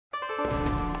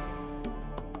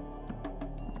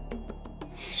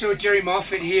So Jerry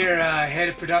Moffat here, head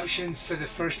of productions for the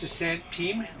first Ascent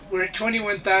team. We're at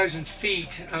 21,000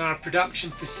 feet and our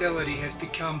production facility has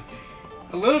become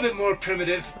a little bit more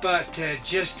primitive, but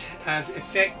just as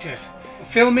effective.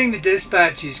 Filming the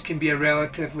dispatches can be a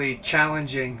relatively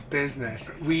challenging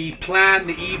business. We plan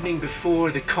the evening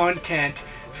before the content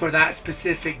for that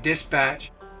specific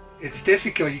dispatch. It's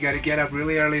difficult. You got to get up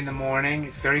really early in the morning.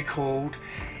 It's very cold,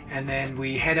 and then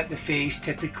we head up the face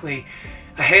typically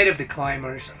ahead of the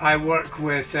climbers. I work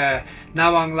with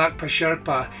Nawang Lakpa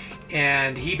Sherpa,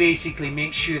 and he basically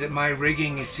makes sure that my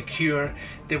rigging is secure,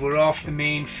 that we're off the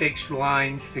main fixed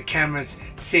lines, the camera's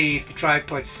safe, the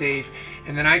tripod's safe,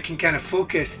 and then I can kind of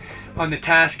focus on the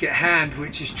task at hand,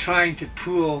 which is trying to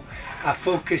pull a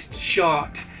focused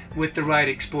shot with the right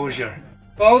exposure.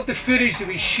 All of the footage that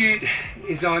we shoot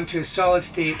is onto a solid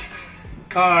state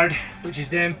card, which is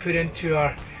then put into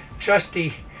our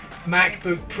trusty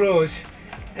MacBook Pros,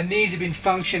 and these have been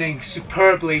functioning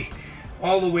superbly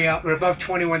all the way up. We're above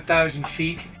 21,000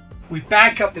 feet. We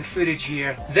back up the footage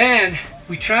here, then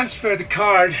we transfer the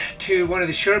card to one of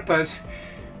the Sherpas.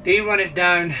 They run it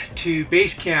down to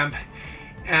base camp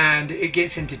and it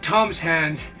gets into Tom's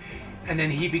hands, and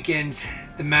then he begins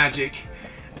the magic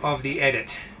of the edit.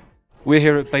 We're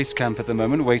here at base camp at the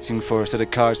moment waiting for a set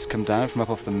of cards to come down from up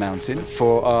off the mountain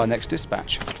for our next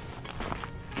dispatch.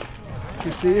 Good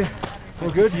to see you. All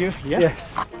Nice good? to see you. Yeah.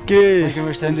 Yes. Good. Thank you very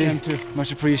much, Andy.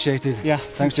 Much appreciated. Yeah.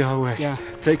 Thanks for your whole work. Yeah.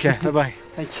 Take care. Bye-bye.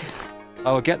 Thank you.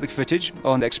 I will get the footage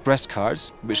on the express cards,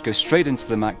 which go straight into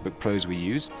the MacBook Pros we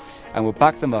use, and we'll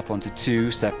back them up onto two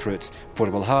separate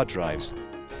portable hard drives.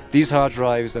 These hard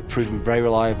drives have proven very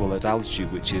reliable at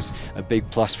altitude, which is a big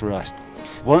plus for us.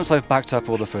 Once I've backed up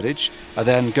all the footage, I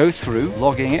then go through,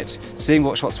 logging it, seeing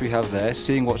what shots we have there,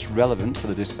 seeing what's relevant for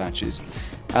the dispatches,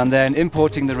 and then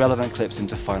importing the relevant clips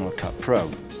into Final Cut Pro.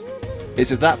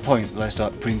 It's at that point that I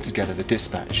start putting together the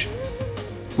dispatch.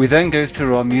 We then go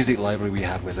through our music library we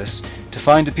have with us to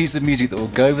find a piece of music that will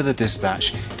go with the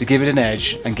dispatch to give it an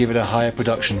edge and give it a higher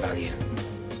production value.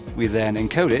 We then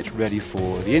encode it ready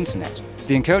for the internet.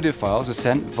 The encoded files are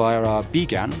sent via our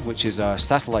BGAN, which is our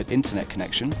satellite internet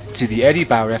connection, to the Eddie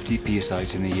Bauer FTP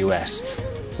site in the US.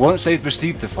 Once they've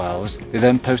received the files, they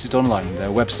then post it online on their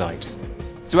website.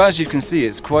 So as you can see,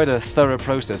 it's quite a thorough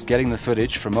process getting the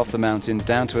footage from off the mountain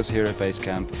down to us here at base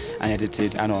camp and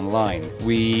edited and online.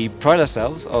 We pride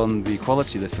ourselves on the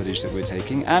quality of the footage that we're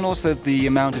taking and also the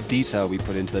amount of detail we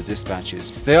put into the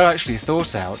dispatches. They are actually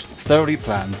thought out, thoroughly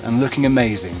planned and looking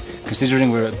amazing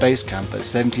considering we're at base camp at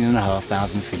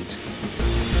 17,500 feet.